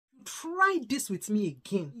try this with me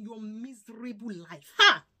again in your miserable life,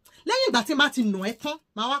 ha!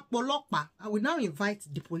 I will now invite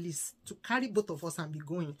the police to carry both of us and be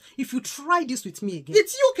going. If you try this with me again,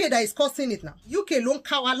 it's UK that is causing it now. UK long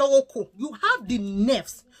kawaloko. You have the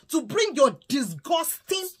nerves to bring your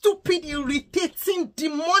disgusting, stupid, irritating,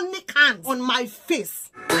 demonic hands on my face.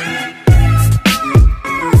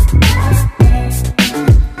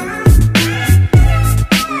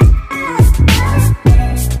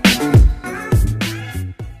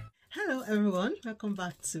 Hello everyone, welcome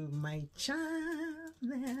back to my channel.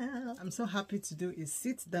 I'm so happy to do a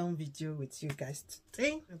sit down video with you guys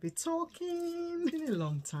today. I'll be talking. It's been a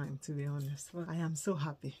long time, to be honest, but I am so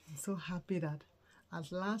happy. I'm so happy that at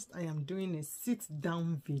last I am doing a sit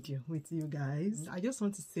down video with you guys. I just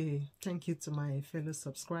want to say thank you to my fellow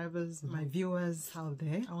subscribers, my viewers out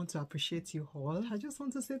there. I want to appreciate you all. I just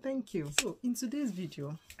want to say thank you. So in today's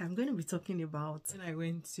video, I'm going to be talking about when I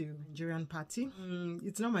went to Nigerian party.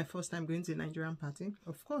 It's not my first time going to a Nigerian party.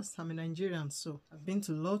 Of course, I'm a Nigerian, so I've been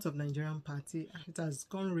to lots of Nigerian party. It has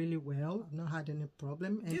gone really well. I've not had any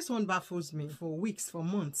problem. And this one baffles me for weeks, for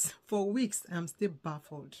months. For weeks, I'm still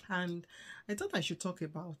baffled. And I thought I should talk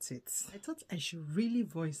about it. I thought I should really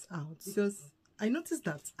voice out because I noticed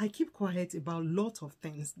that I keep quiet about a lot of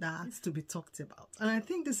things that needs to be talked about. And I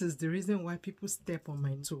think this is the reason why people step on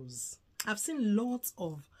my toes. I've seen lots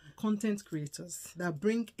of content creators that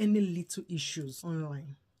bring any little issues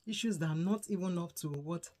online. Issues that are not even up to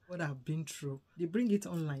what I've been through. They bring it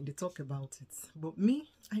online, they talk about it. But me,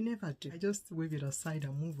 I never do. I just wave it aside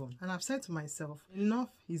and move on. And I've said to myself, enough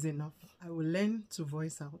is enough. I will learn to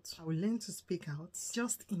voice out. I will learn to speak out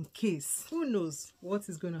just in case. Who knows what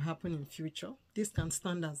is going to happen in future? This can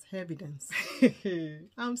stand as evidence.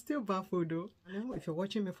 I'm still baffled though. Now, if you're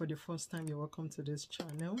watching me for the first time, you're welcome to this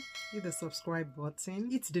channel. Hit the subscribe button.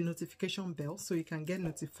 Hit the notification bell so you can get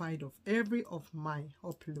notified of every of my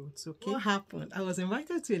uploads, okay? What happened? I was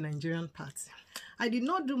invited to a Nigerian party. I did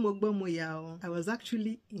not do Mogbo Moyao. I was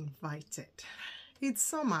actually invited. It's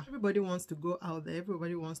summer. Everybody wants to go out there.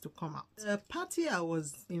 Everybody wants to come out. The party I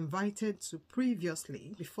was invited to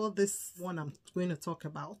previously, before this one I'm going to talk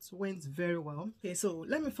about, went very well. Okay, so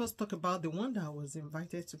let me first talk about the one that I was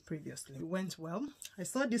invited to previously. It went well. I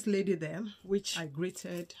saw this lady there, which I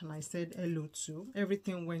greeted and I said hello to.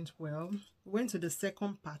 Everything went well. We went to the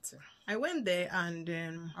second party. I went there and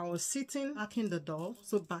I was sitting backing the door,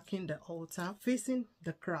 so backing the altar, facing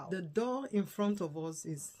the crowd. The door in front of us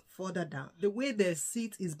is further down. The way the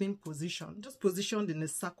seat is being positioned, just positioned in a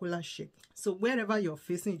circular shape. So wherever you're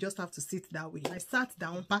facing, you just have to sit that way. I sat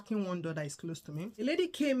down, backing one door that is close to me. A lady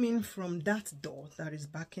came in from that door that is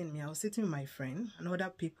backing me. I was sitting with my friend and other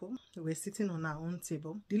people. We were sitting on our own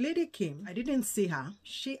table. The lady came. I didn't see her.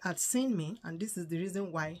 She had seen me, and this is the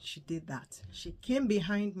reason why she did that. She came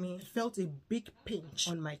behind me. I felt a big pinch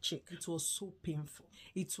on my cheek. It was so painful.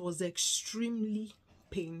 It was extremely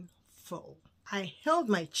painful. I held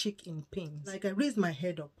my cheek in pain. Like I raised my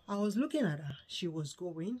head up. I was looking at her. She was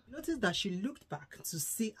going. Noticed that she looked back to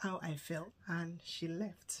see how I felt and she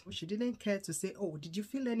left. She didn't care to say, oh, did you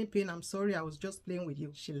feel any pain? I'm sorry, I was just playing with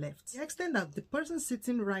you. She left. The extent that the person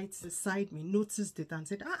sitting right beside me noticed it and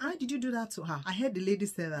said, how did you do that to her? I heard the lady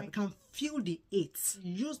say that. I can feel the ache. She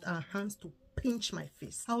used her hands to pinch my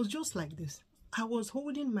face. I was just like this. I was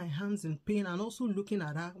holding my hands in pain and also looking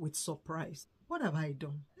at her with surprise. What have I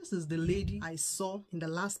done? This is the lady I saw in the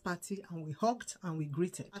last party and we hugged and we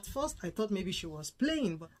greeted. At first, I thought maybe she was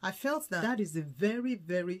playing, but I felt that that is a very,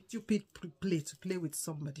 very stupid play to play with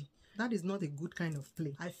somebody. That is not a good kind of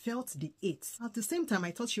play. I felt the ache. At the same time,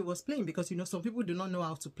 I thought she was playing because, you know, some people do not know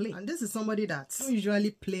how to play. And this is somebody that don't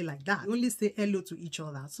usually play like that. We only say hello to each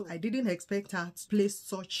other. So I didn't expect her to play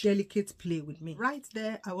such delicate play with me. Right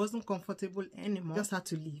there, I wasn't comfortable anymore. Just had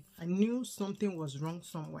to leave. I knew something was wrong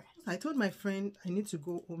somewhere. I told my friend I need to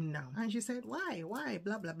go home now. And she said, why?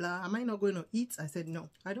 Blah, blah, blah. Am I not going to eat? I said, no,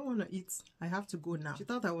 I don't want to eat. I have to go now. She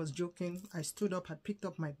thought I was joking. I stood up, had picked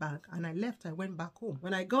up my bag and I left. I went back home.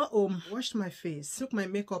 When I got home, washed my face, took my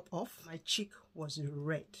makeup off. My cheek was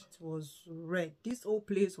red. It was red. This whole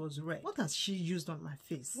place was red. What has she used on my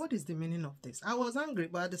face? What is the meaning of this? I was angry,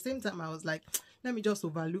 but at the same time, I was like, let me just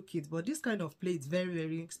overlook it. But this kind of play is very,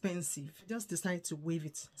 very expensive. I just decided to wave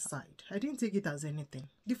it aside. I didn't take it as anything.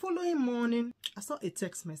 The following morning, I saw a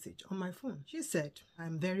text message on my phone. She said,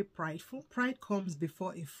 I'm very prideful. Pride comes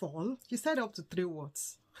before a fall. She said up to 3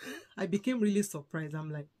 words. I became really surprised. I'm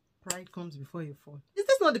like, pride comes before a fall. Is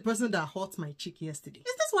this not the person that hurt my cheek yesterday?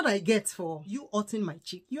 Is this what I get for you hurting my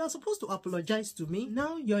cheek? You are supposed to apologize to me.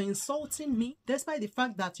 Now you're insulting me despite the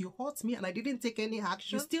fact that you hurt me and I didn't take any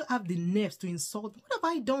action. You still have the nerves to insult me. What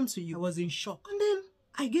have I done to you? I was in shock. And then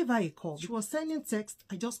I gave her a call. She was sending text.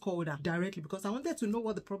 I just called her directly because I wanted to know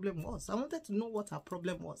what the problem was. I wanted to know what her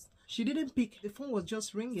problem was. She didn't pick. The phone was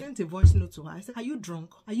just ringing. I sent a voice note to her. I said, are you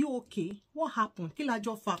drunk? Are you okay? What happened?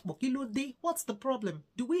 What's the problem?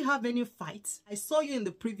 Do we have any fights? I saw you in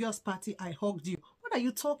the previous party. I hugged you. What are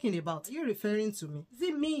you talking about? Are you referring to me? Is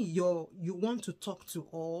it me you want to talk to,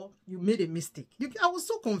 or you made a mistake? I was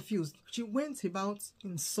so confused. She went about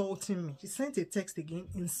insulting me. She sent a text again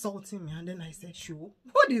insulting me, and then I said, sure,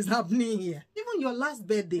 what is happening here? Even your last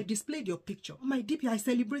birthday, I displayed your picture. On my DP, I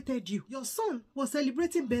celebrated you. Your son was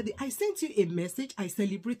celebrating birthday. I sent you a message. I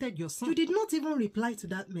celebrated your son. You did not even reply to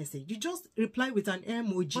that message. You just replied with an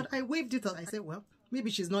emoji. But I waved it out. I said, well,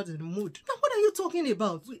 maybe she's not in the mood. Now, what are you talking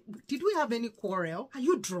about? Did we have any quarrel? Are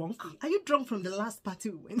you drunk? Are you drunk from the last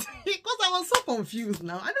party we went? Because I was so confused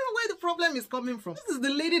now. I don't know where the problem is coming from. This is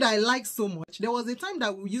the lady that I like so much. There was a time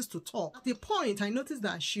that we used to talk. At a point, I noticed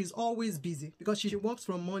that she's always busy because she works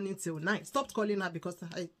from morning till night. Stopped calling her because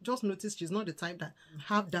I just noticed she's not the type that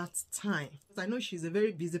have that time. I know she's a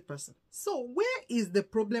very busy person. So where is the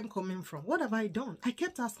problem coming from? What have I done? I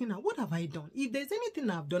kept asking her, what have I done? If there's anything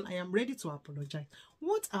I've done, I am ready to apologize.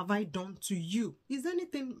 What have I done to you? Is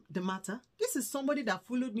anything the matter? This is somebody that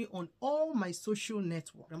followed me on all my social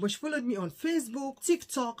networks. But she followed me on Facebook,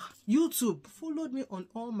 TikTok, YouTube. Followed me on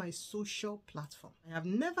all my social platforms. I have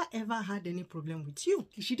never ever had any problem with you.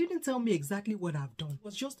 She didn't tell me exactly what I've done. It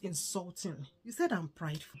was just insulting me. You said I'm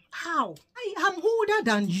prideful. How? I am older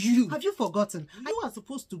than you. Have you forgotten? You are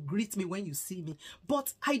supposed to greet me when you see me.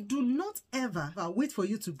 But I do not ever wait for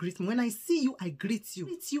you to greet me. When I see you, I greet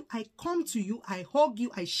you. I come to you, I hug you,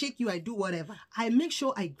 I shake you, I do whatever. I make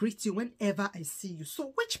sure I greet you whenever I see you.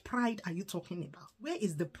 So which pride are you talking about? Where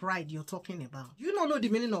is the pride you're talking about? You don't know the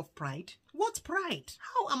meaning of pride? What pride?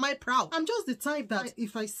 How am I proud? I'm just the type that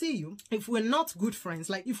if I see you, if we're not good friends,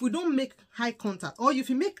 like if we don't make eye contact, or if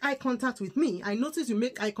you make eye contact with me, I notice you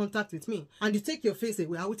make eye contact with me, and you take your face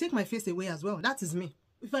away, I will take my face away as well. That is me.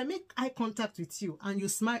 If I make eye contact with you and you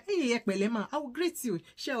smile, hey, I will greet you.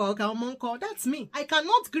 That's me. I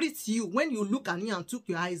cannot greet you when you look at me and took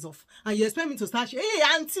your eyes off and you expect me to start, hey,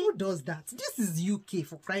 auntie, who does that? This is UK,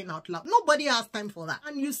 for crying out loud. Nobody has time for that.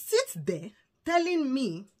 And you sit there telling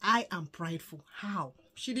me I am prideful. How?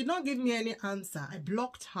 She did not give me any answer. I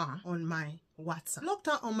blocked her on my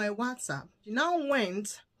WhatsApp. She now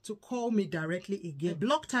went to call me directly again. I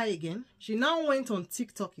blocked her again. She now went on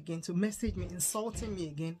TikTok again to message me, insulting me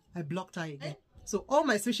again. I blocked her again. So all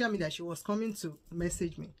my social media, she was coming to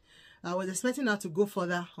message me. I was expecting her to go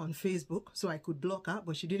further on Facebook so I could block her,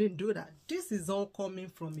 but she didn't do that. This is all coming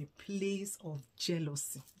from a place of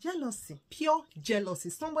jealousy. Jealousy. Pure jealousy.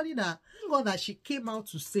 Somebody that, thank God that she came out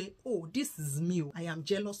to say, oh, this is me. I am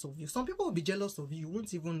jealous of you. Some people will be jealous of you. You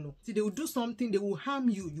won't even know. See, they will do something. They will harm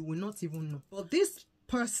you. You will not even know. But this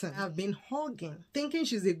person I've been hugging, thinking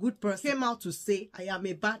she's a good person, came out to say I am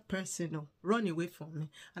a bad person. No, run away from me.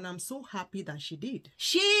 And I'm so happy that she did.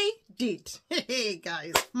 She did. Hey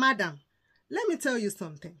guys, madam, let me tell you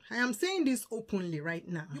something. I am saying this openly right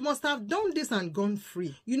now. You must have done this and gone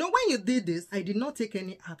free. You know, when you did this, I did not take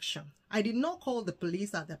any action. I did not call the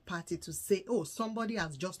police at the party to say, oh, somebody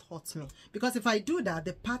has just hurt me. Because if I do that,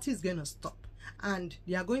 the party is going to stop. And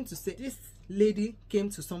they are going to say, this lady came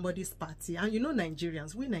to somebody's party. And you know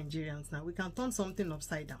Nigerians, we Nigerians now, we can turn something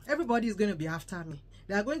upside down. Everybody is going to be after me.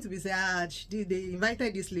 They are going to be saying, ah, they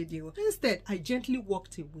invited this lady. Instead, I gently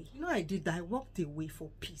walked away. You know I did that. I walked away for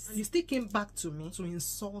peace. And you still came back to me to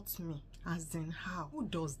insult me. As in how? Who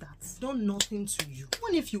does that? Done nothing to you.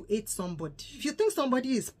 Even if you hate somebody, if you think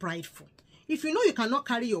somebody is prideful, if you know you cannot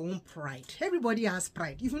carry your own pride, everybody has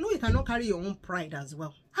pride. If you know you cannot carry your own pride as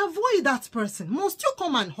well, avoid that person. Must you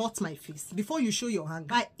come and hurt my face before you show your anger?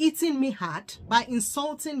 By eating me hard, by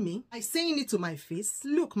insulting me, by saying it to my face?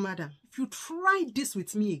 Look, madam, if you try this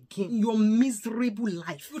with me again in your miserable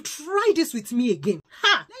life, you try this with me again,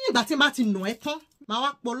 I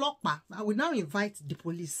will now invite the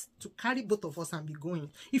police to carry both of us and be going.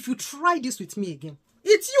 If you try this with me again,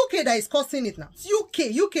 it's UK that is causing it now. It's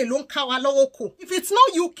UK long kawaloko. If it's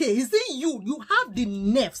not UK, is it you? You have the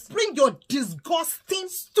nerves. Bring your disgusting,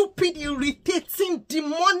 stupid, irritating,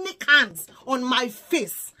 demonic hands on my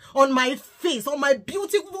face. On my face. On my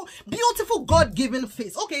beautiful, beautiful God-given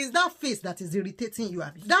face. Okay, is that face that is irritating you,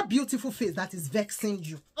 Abby? That beautiful face that is vexing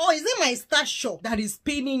you? Or is it my stature that is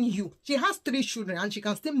paining you? She has 3 children and she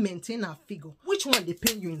can still maintain her figure. Which one they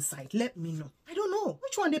pain you inside? Let me know. I don't know.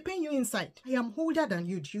 Which one they pain you inside? I am older than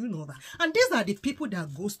you. Do you know that? And these are the people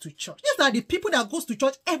that goes to church. These are the people that goes to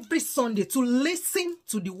church every Sunday to listen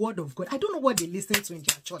to the word of God. I don't know what they listen to in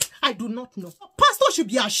their church. I do not know. Pastor People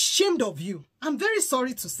should be ashamed of you. I'm very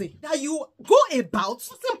sorry to say that you go about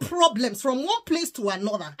causing problems from one place to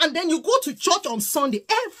another, and then you go to church on Sunday,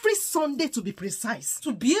 every Sunday to be precise,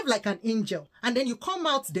 to behave like an angel, and then you come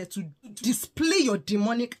out there to display your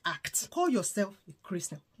demonic act. Call yourself a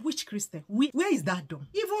Christian. Which Christian? Where is that done?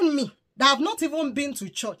 Even me, that have not even been to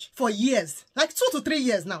church for years, like 2 to 3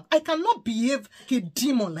 years now, I cannot behave like a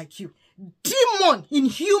demon like you. Demon in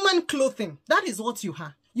human clothing. That is what you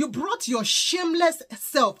are. You brought your shameless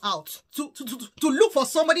self out to look for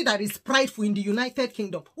somebody that is prideful in the United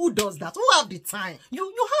Kingdom. Who does that? Who have the time?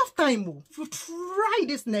 You have time. Oh. If you try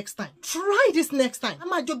this next time,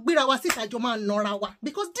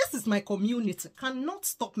 because this is my community. Cannot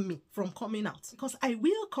stop me from coming out, because I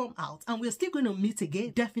will come out and we're still going to meet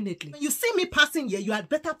again, definitely. When you see me passing here, you had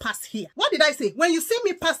better pass here. What did I say? When you see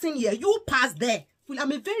me passing here, you pass there.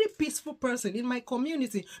 I'm a very peaceful person in my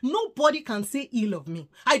community. Nobody can say ill of me.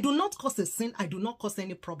 I do not cause a sin. I do not cause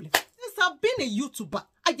any problem. Since I've been a YouTuber,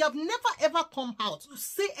 I have never ever come out to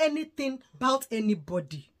say anything about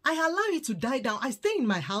anybody. I allow it to die down. I stay in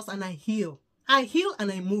my house and I heal. I heal and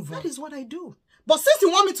I move on. That is what I do. But since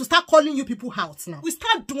you want me to start calling you people out now, we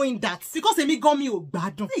start doing that because me got me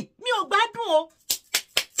ogbadun. Hey, me ogbadun.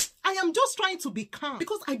 I am just trying to be calm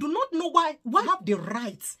because I do not know why I have the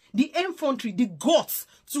right, the infantry, the guts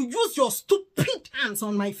to use your stupid hands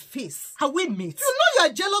on my face. Are we mates? You know you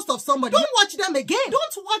are jealous of somebody. Don't watch them again.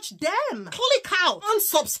 Don't watch them. Click out,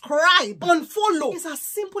 unsubscribe, unfollow. It's as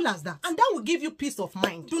simple as that. And that will give you peace of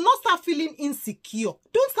mind. Do not start feeling insecure.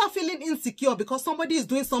 Don't start feeling insecure because somebody is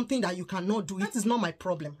doing something that you cannot do. It is not my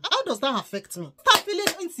problem. How does that affect me? Start feeling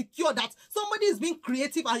insecure that somebody is being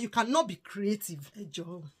creative and you cannot be creative. Hey,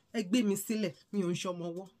 Joe.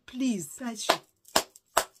 Please, guys,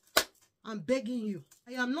 I'm begging you.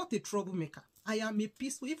 I am not a troublemaker. I am a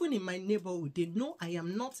peaceful. Even in my neighborhood, they know I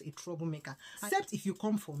am not a troublemaker. Except if you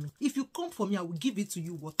come for me. If you come for me, I will give it to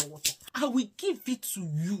you, water. I will give it to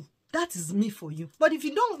you. That is me for you. But if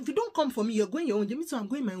you don't come for me, you're going your own. Me too, I'm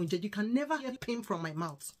going my own. You can never hear pain from my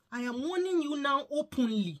mouth. I am warning you now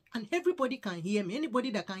openly, and everybody can hear me.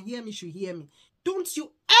 Anybody that can hear me should hear me. Don't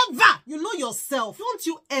you ever, you know yourself, don't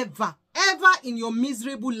you ever in your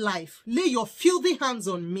miserable life lay your filthy hands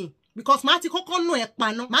on me. Because I do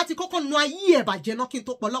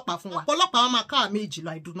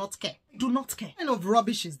not care. Do not care. What kind of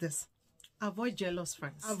rubbish is this? Avoid jealous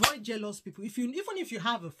friends. Avoid jealous people. Even if you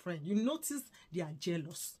have a friend, you notice they are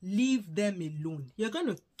jealous, leave them alone. You're going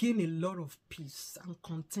to gain a lot of peace and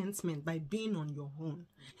contentment by being on your own.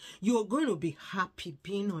 You're going to be happy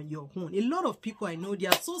being on your own. A lot of people I know, they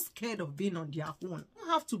are so scared of being on their own. You don't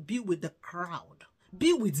have to be with the crowd.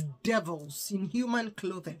 Be with devils in human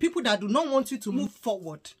clothing. People that do not want you to move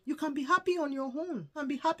forward. You can be happy on your own and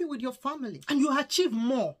be happy with your family. And you achieve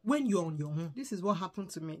more when you're on your own. This is what happened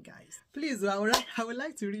to me, guys. Please, I would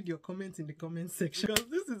like to read your comments in the comment section. Because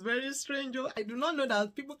this is very strange. I do not know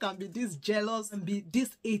that people can be this jealous and be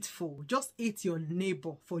this hateful. Just hate your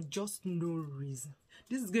neighbor for just no reason.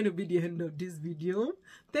 This is going to be the end of this video.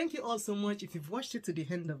 Thank you all so much. If you've watched it to the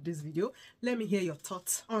end of this video, let me hear your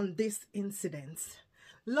thoughts on this incident.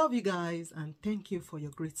 Love you guys and thank you for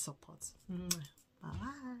your great support.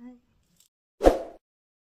 Bye-bye.